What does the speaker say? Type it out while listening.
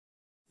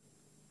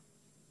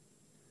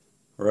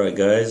Alright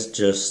guys,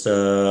 just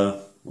a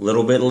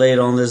little bit late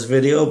on this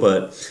video,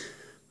 but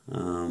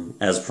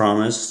as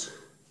promised,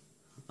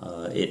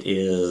 it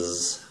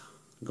is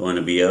going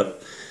to be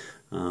up.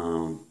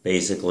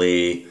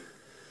 Basically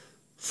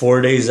 4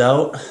 days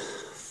out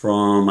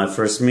from my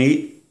first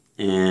meet,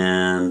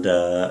 and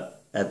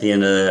at the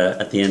end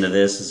of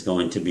this is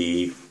going to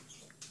be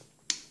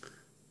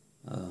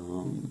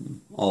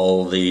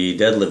all the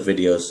deadlift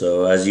videos.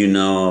 So as you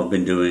know, I've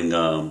been doing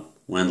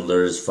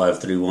Wendler's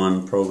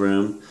 531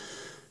 program,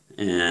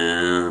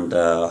 and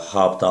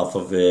hopped off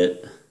of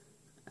it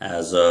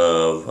as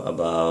of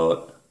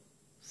about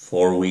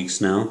 4 weeks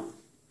now.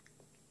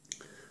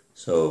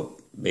 So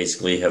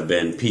basically have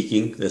been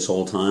peaking this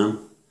whole time,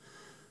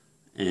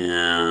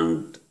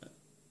 and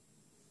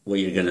what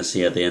you're going to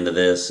see at the end of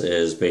this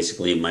is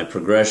basically my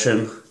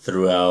progression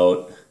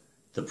throughout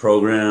the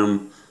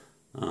program.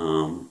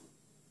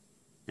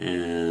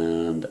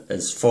 And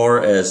as far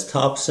as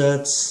top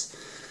sets,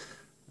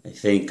 I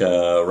think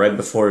right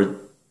before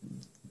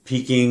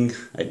peaking,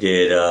 I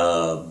did,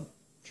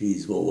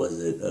 what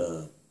was it?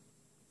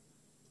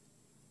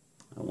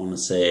 I want to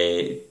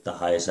say the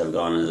highest I've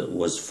gone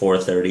was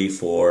 430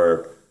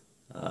 for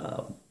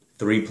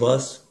 3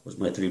 plus, was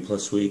my 3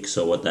 plus week.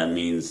 So what that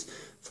means,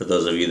 for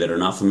those of you that are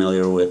not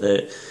familiar with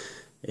it,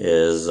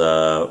 is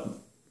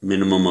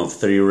minimum of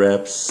 3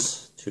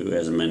 reps to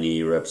as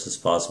many reps as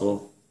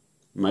possible.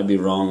 Might be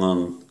wrong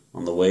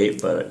on the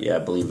weight, but yeah, I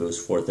believe it was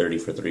 430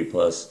 for 3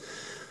 plus.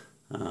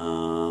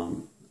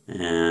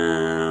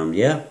 And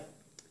yeah,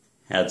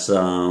 had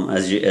some,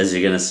 as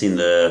you're gonna see in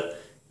the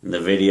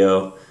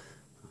video,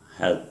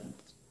 had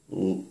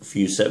a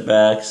few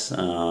setbacks.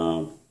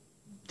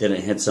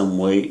 Didn't hit some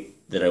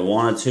weight that I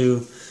wanted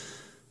to,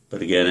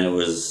 but again, it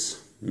was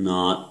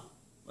not.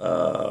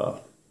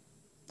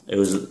 It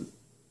was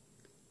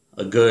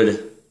a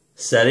good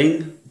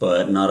setting,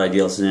 but not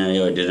ideal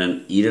scenario. I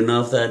didn't eat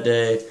enough that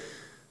day,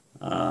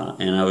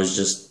 and I was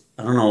just,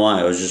 I don't know why,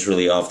 I was just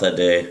really off that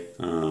day.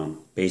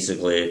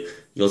 Basically,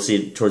 you'll see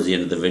it towards the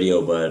end of the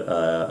video, but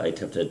I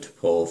attempted to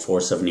pull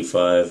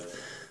 475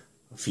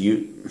 a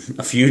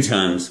few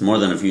times, more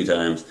than a few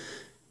times,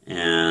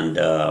 and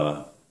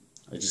I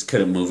just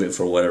couldn't move it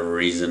for whatever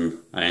reason.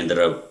 I ended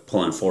up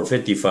pulling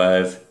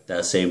 455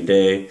 that same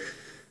day,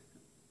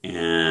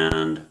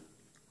 and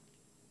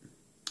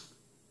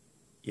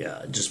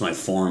yeah, just my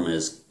form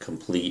is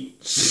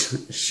complete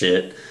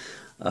shit.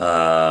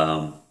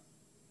 I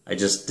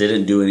just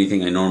didn't do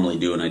anything I normally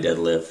do when I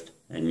deadlift,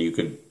 and you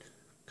could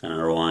kind of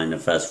rewind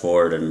and fast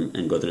forward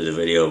and go through the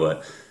video,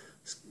 but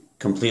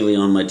completely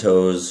on my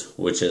toes,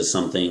 which is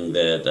something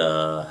that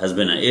has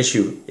been an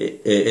issue.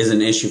 It is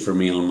an issue for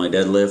me on my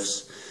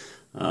deadlifts,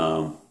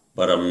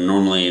 but I'm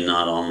normally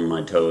not on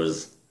my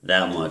toes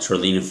that much, or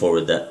leaning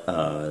forward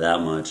that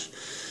much.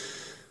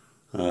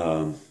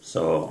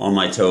 So on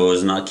my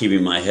toes, not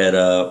keeping my head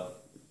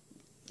up,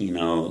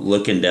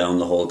 looking down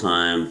the whole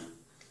time.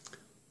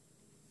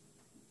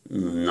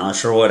 Not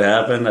sure what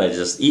happened. I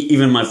just,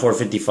 even my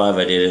 455,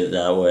 I did it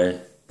that way.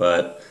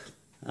 But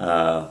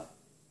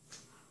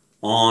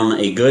on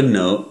a good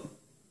note,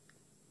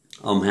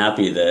 I'm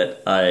happy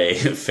that I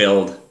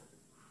failed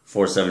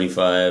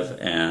 475,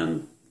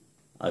 and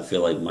I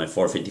feel like my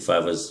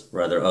 455 was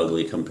rather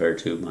ugly compared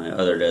to my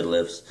other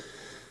deadlifts.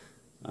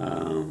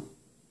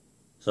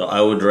 So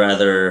I would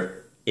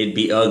rather it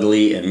be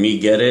ugly and me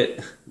get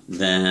it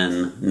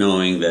than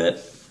knowing that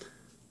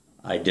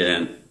I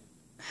didn't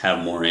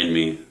have more in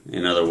me.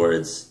 In other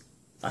words,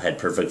 I had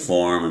perfect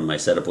form and my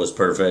setup was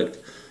perfect,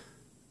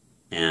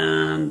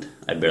 and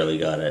I barely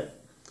got it.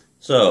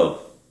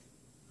 So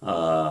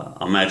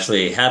I'm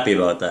actually happy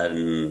about that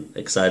and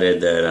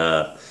excited that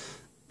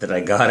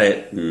I got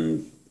it,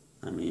 and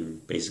I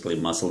mean, basically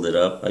muscled it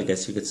up, I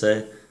guess you could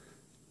say,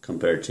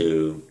 compared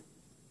to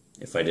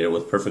if I did it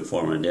with perfect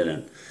form and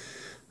didn't.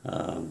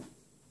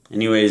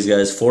 Anyways,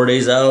 guys, 4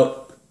 days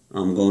out,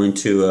 I'm going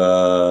to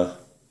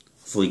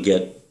hopefully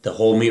get the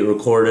whole meet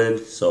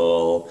recorded. So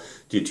I'll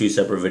do 2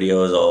 separate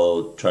videos.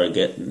 I'll try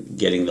to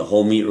getting the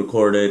whole meet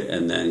recorded,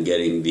 and then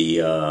getting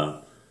the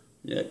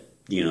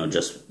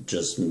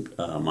just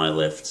my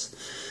lifts.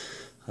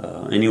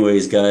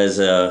 Anyways, guys,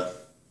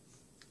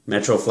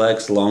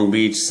 Metroflex, Long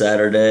Beach,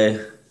 Saturday.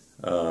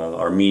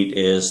 Our meet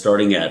is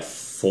starting at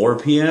 4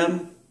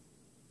 p.m.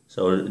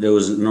 So it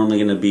was normally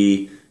going to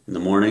be in the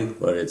morning,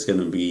 but it's going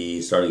to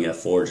be starting at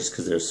 4 just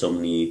because there's so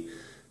many,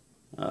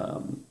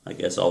 I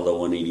guess all the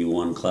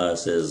 181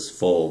 class is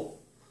full.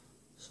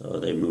 So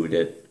they moved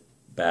it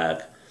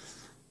back.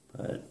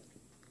 But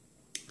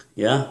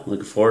yeah,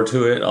 looking forward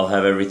to it. I'll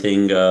have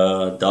everything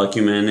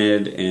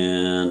documented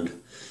and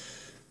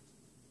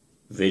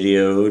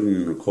videoed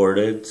and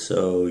recorded,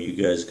 so you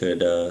guys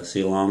could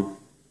see along.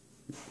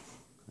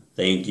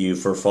 Thank you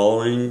for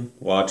following,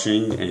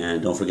 watching,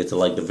 and don't forget to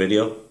like the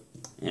video.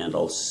 And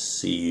I'll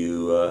see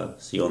you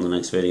on the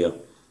next video.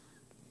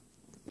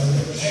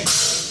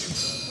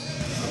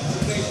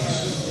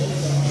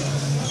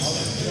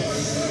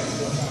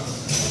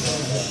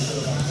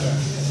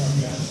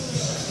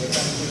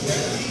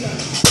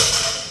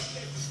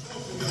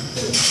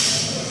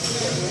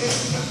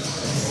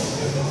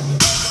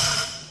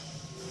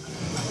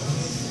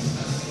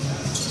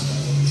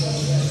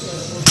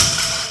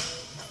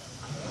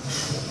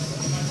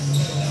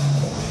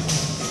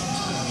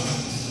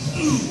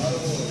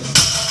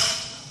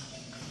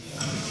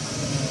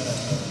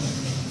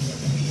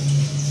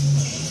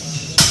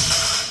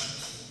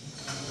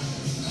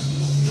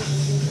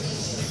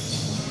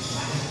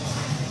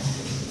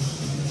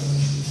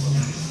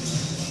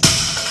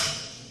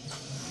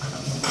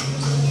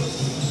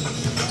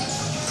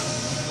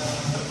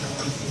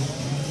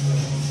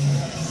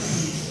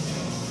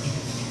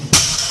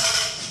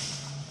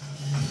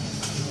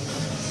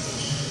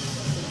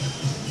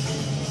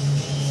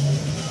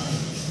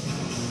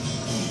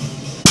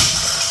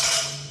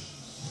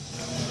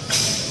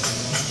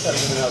 Gotta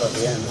get it out at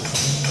the end.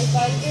 If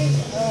I did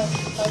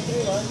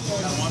 5-3 large for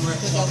the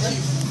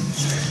deadlift.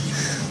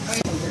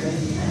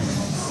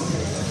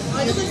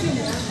 I just like to do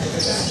a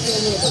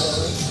little bit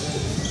lower.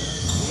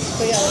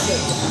 So yeah, that's good.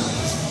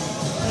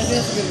 I think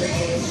that's a good rate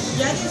for you.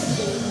 Yeah, I think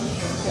it's good.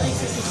 Like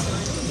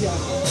 60. Yeah.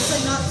 It's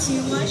like not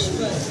too much,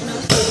 but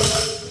enough.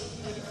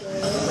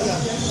 Yeah.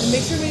 And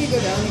make sure when you go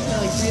down, you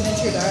kind of like breathe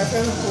into your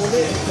diaphragm and hold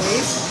it in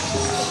place.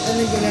 And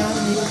then go down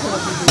and you can kind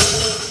of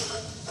breathe.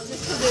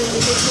 Just because it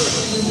makes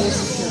it remove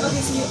some shit. Okay,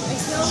 so you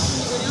exhale when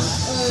you go down?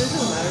 It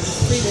doesn't matter.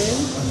 Just breathe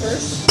in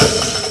first.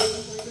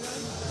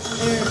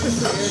 And you're going to push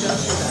the air down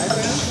to your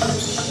diaphragm.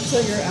 So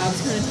your abs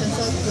kind of tense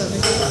up. Does that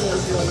make sense? So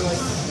if you're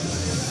like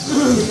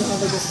you don't have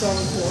like a strong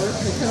core.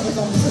 You're kind of like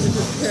almost as if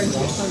you're preparing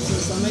to get punched in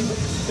the stomach.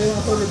 But you want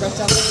to hold your breath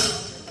down.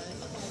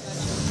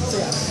 So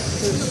yeah.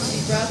 So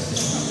deep breath.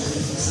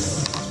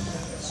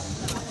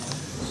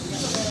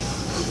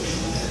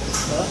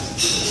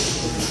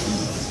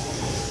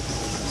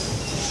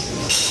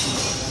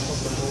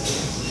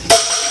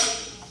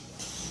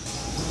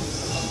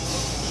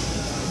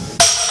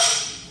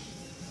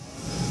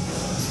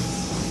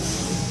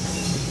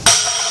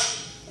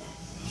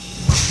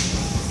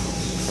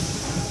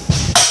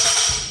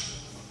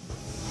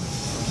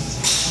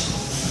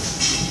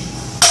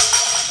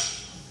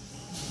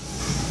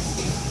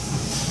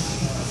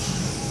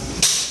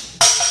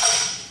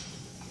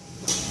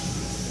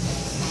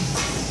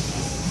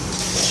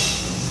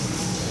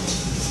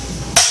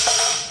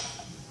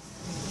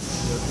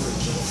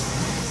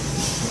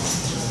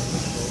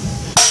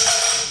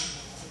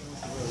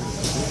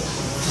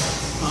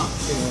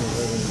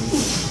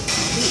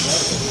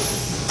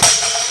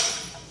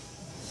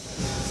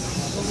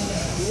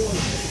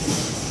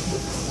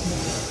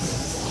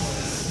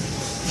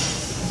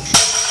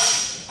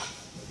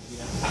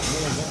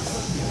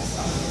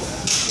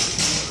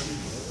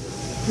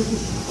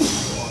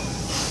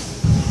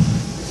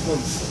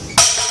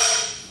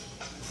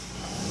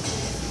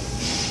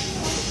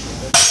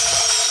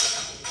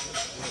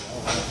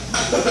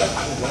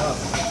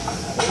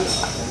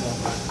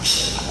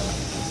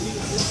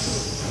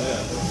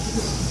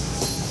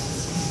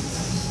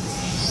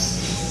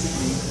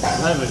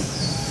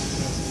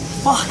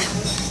 Fuck!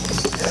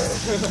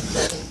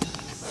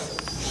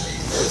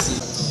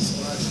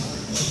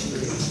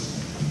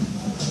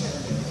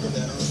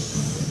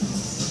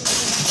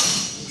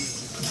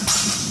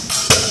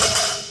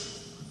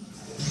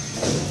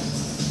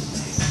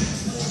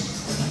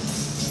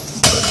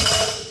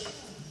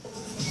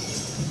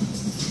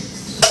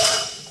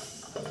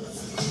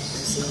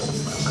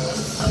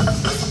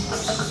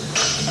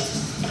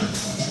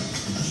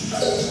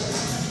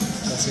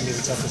 That's gonna be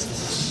the toughest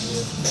position.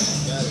 Yeah,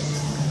 got it.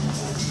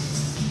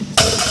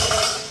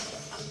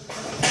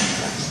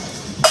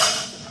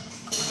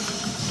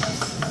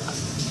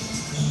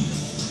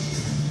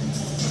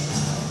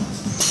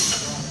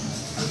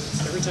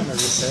 Every time I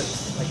reset,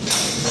 I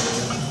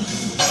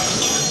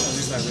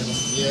lose my rhythm.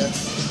 Yeah.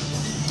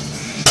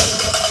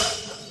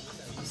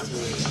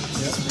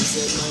 Just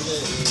resetting like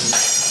that.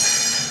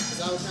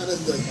 Because I was kind of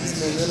like this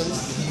momentum.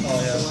 Oh,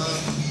 yeah.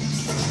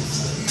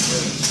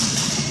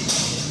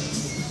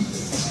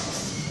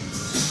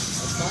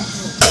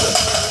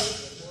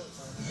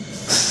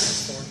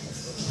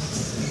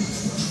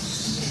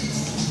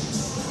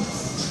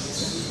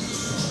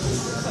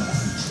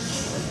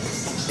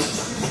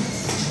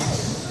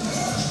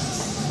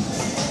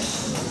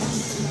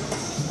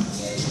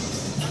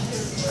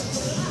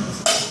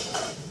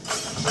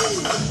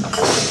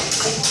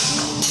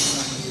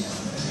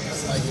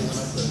 That's like it when I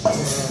put it on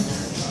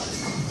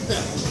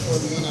there. Before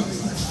the one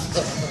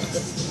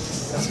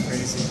That's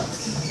crazy.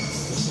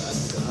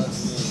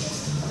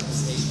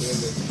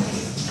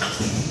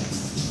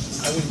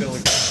 I wouldn't be able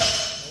to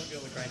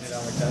grind it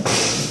out like that.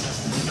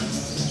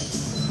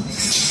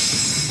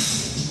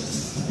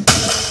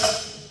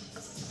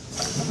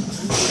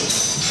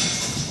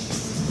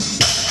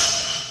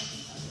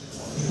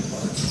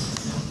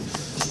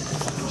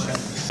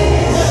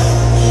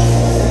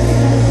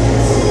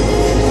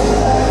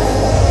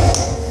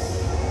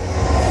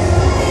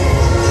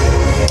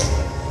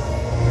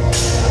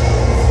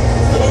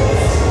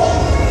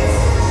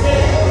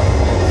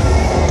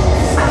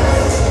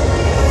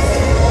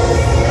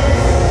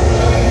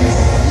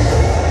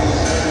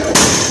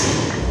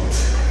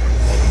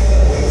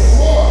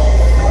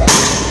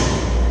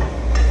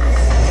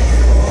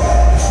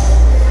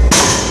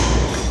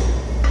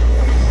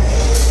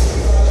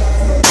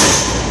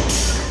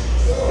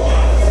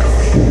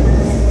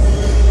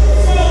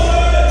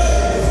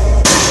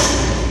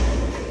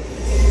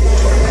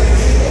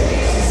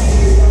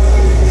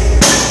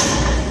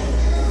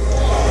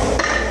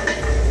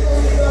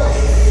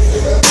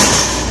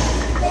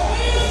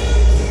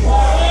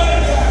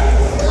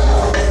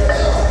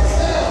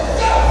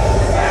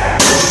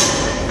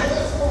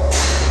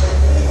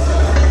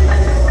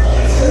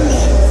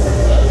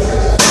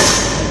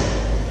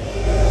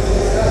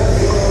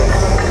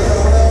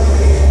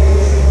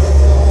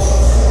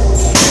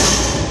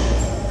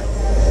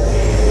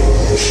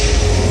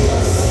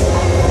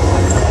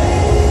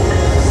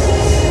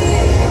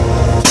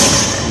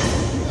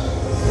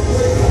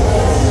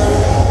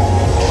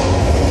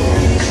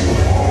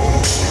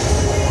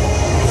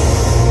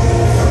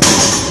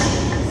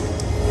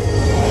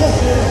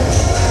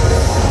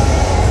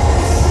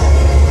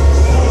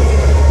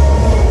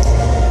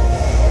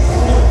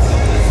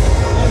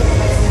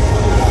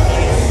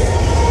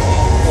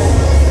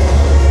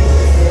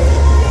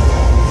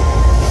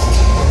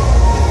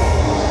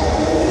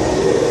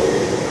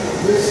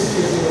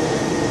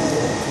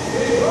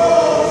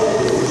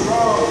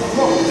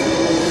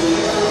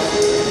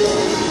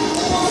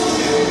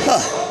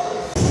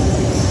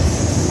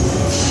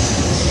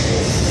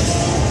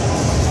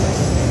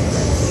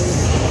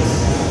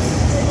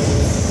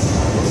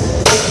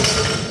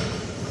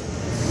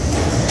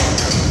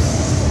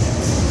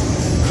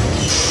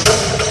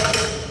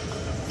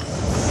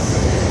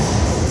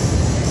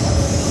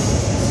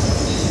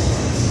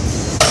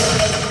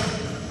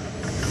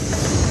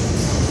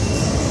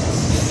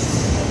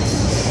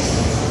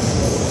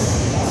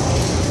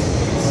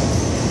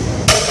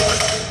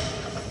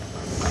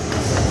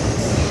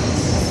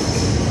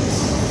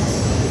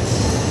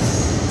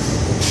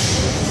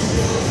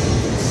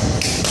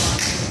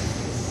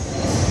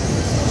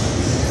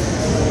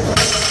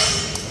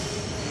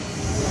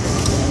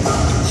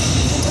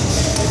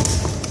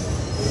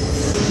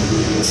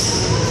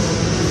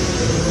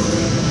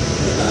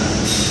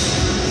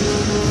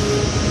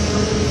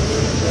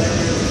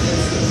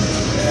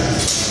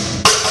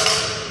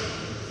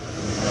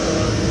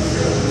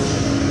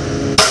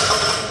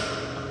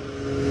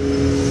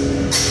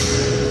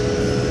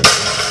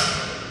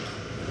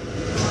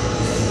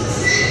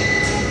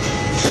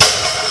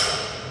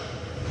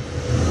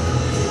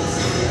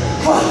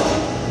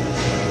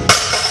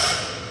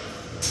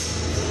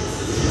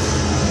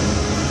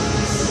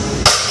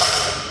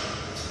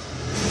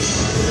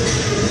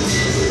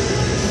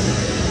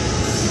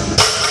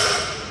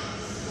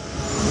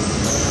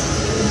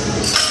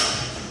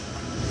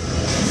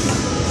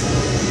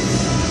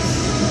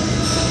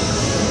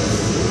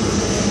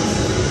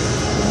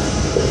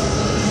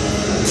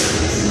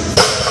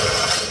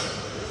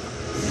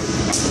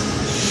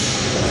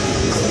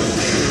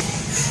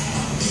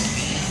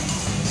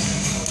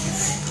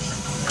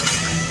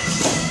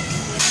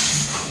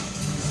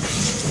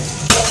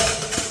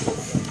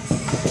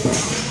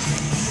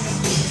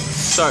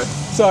 sorry.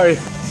 Sorry.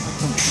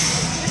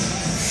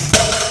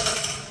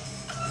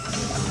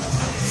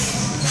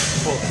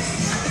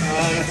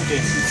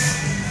 That's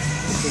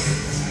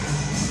okay.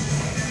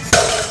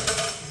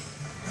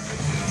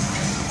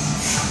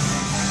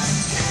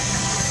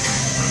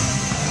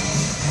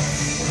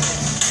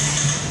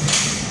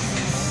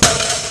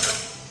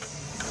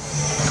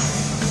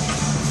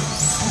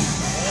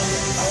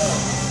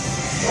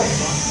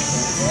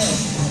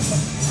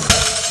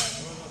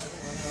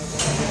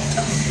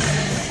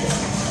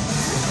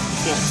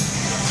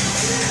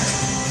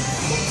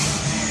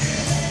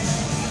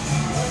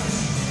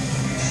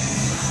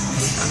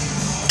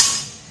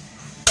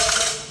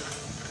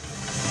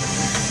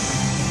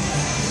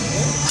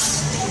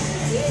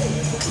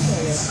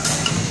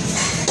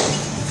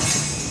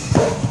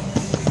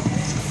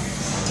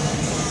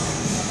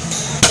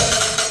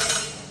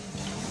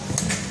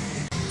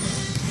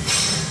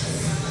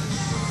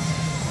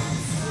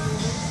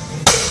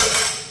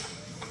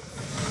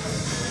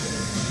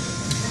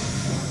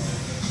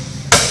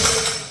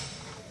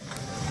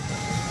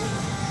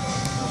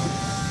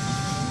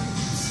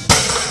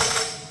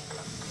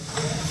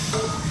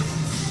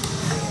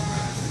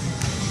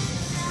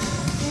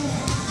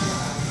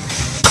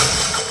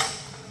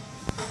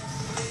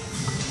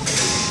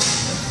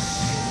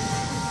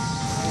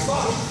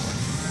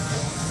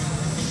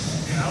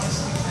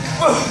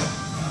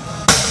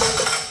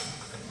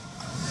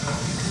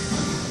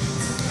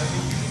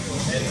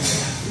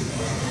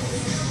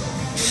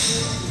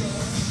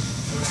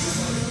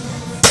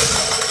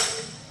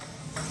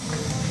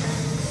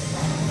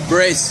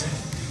 Brace.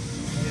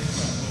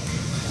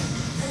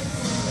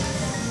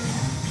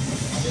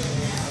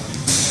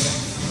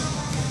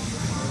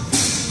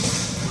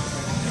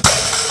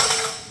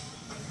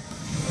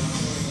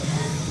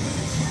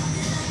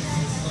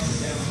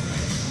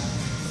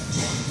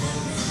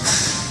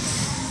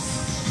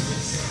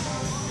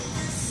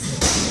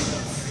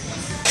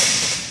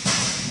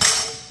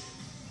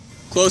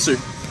 Closer.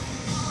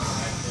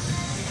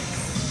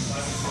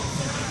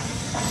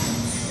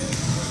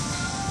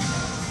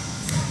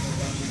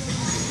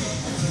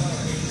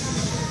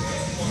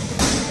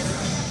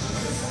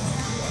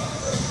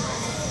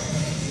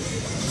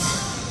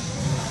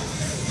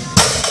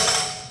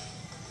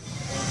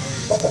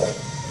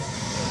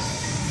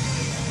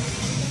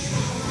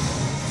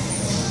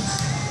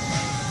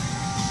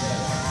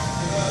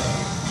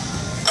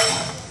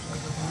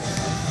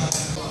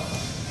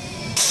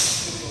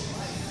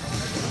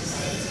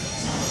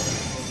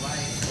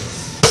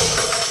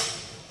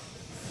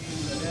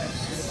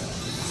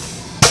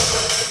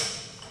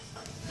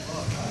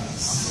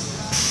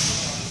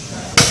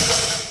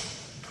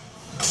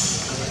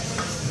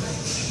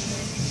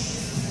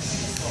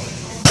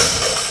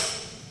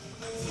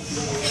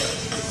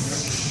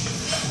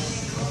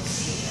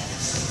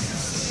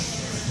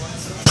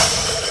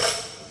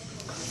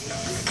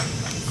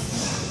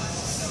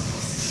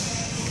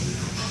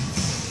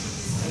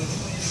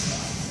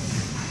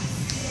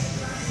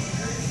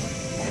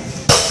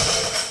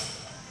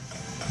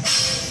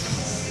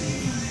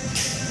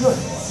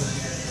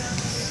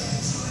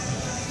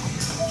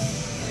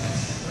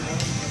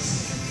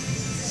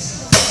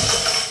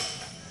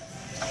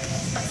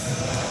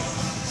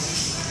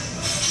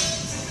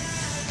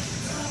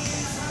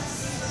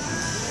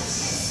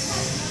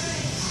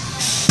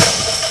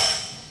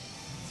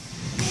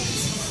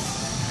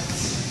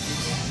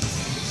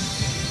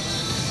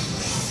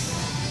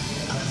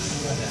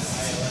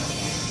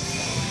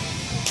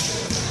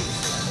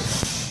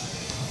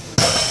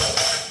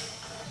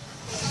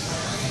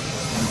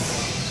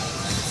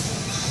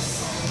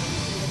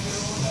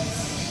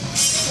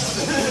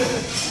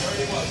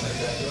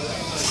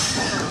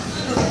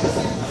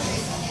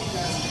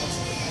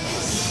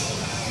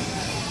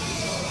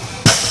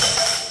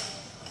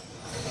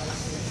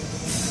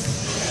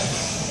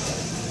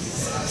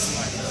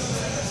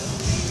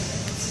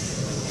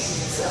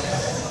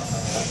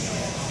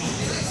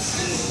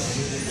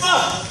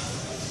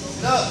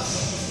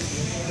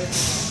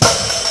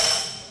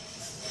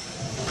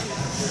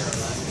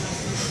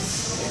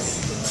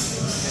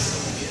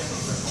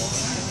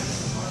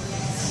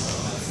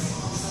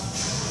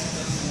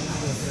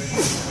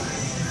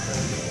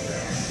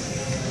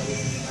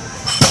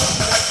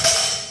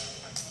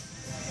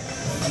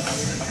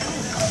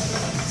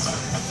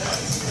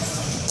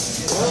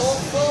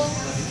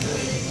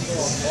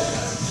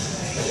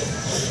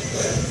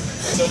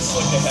 So it's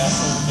like the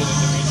hassle to get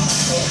into each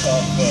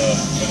top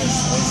finish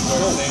one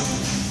square thing.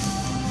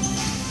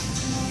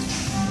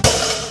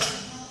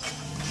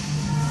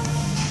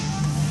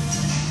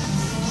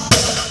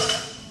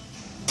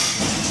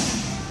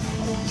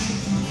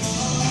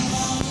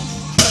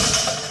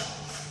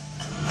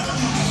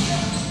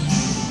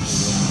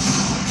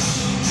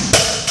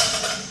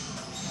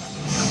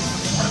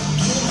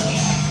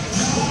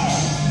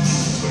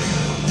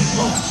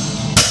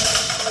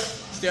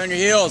 Stay on your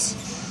heels.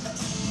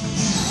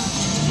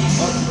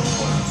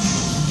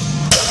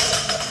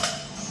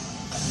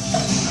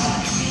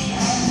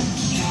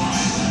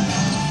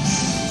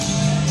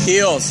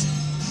 Heels.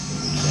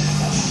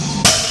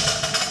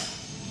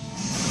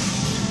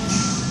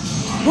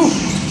 Go.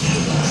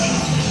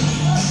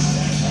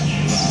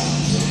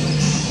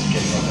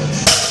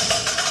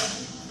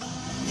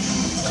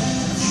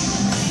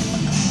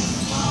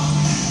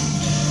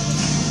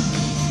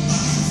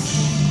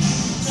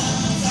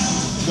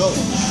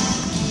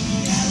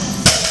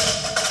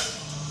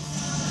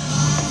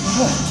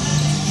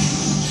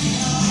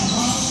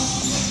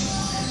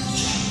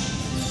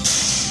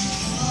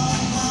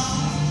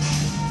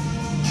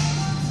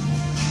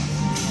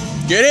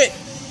 Get it?